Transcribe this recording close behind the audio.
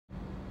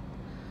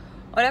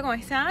Hola, ¿cómo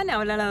están?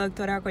 Habla la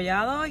doctora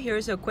Collado.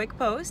 Here's a quick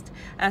post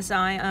as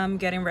I am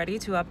getting ready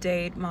to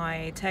update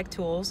my tech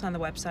tools on the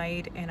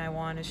website, and I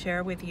want to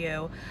share with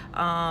you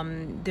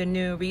the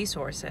new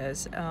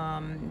resources.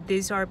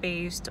 These are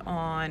based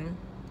on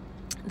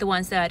the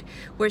ones that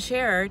were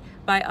shared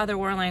by other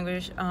world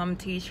language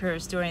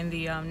teachers during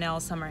the NEL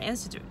Summer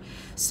Institute.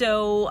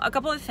 So a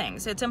couple of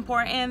things. It's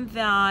important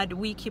that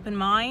we keep in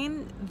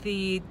mind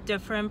the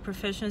different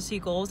proficiency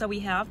goals that we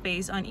have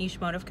based on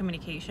each mode of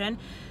communication.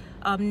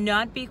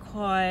 Not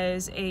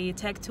because a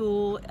tech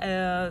tool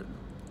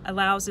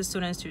allows the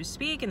students to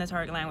speak in the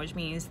target language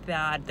means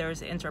that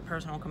there's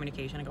interpersonal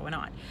communication going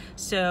on.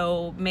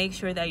 So make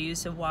sure that you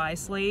use it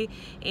wisely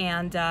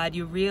and that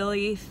you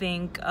really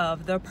think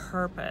of the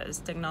purpose,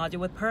 technology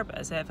with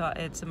purpose.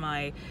 It's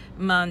my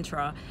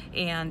mantra,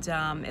 and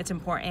it's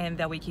important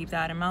that we keep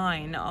that in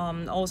mind.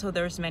 Also,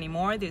 there's many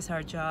more. These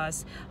are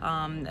just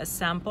a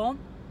sample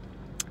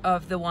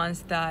of the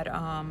ones that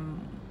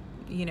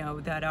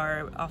that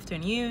are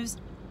often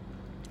used.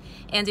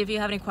 And if you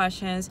have any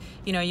questions,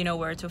 you know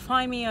where to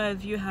find me. Or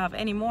if you have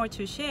any more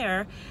to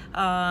share,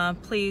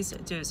 please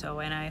do so.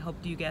 And I hope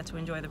you get to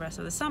enjoy the rest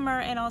of the summer,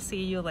 and I'll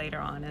see you later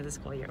on in the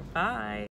school year. Bye.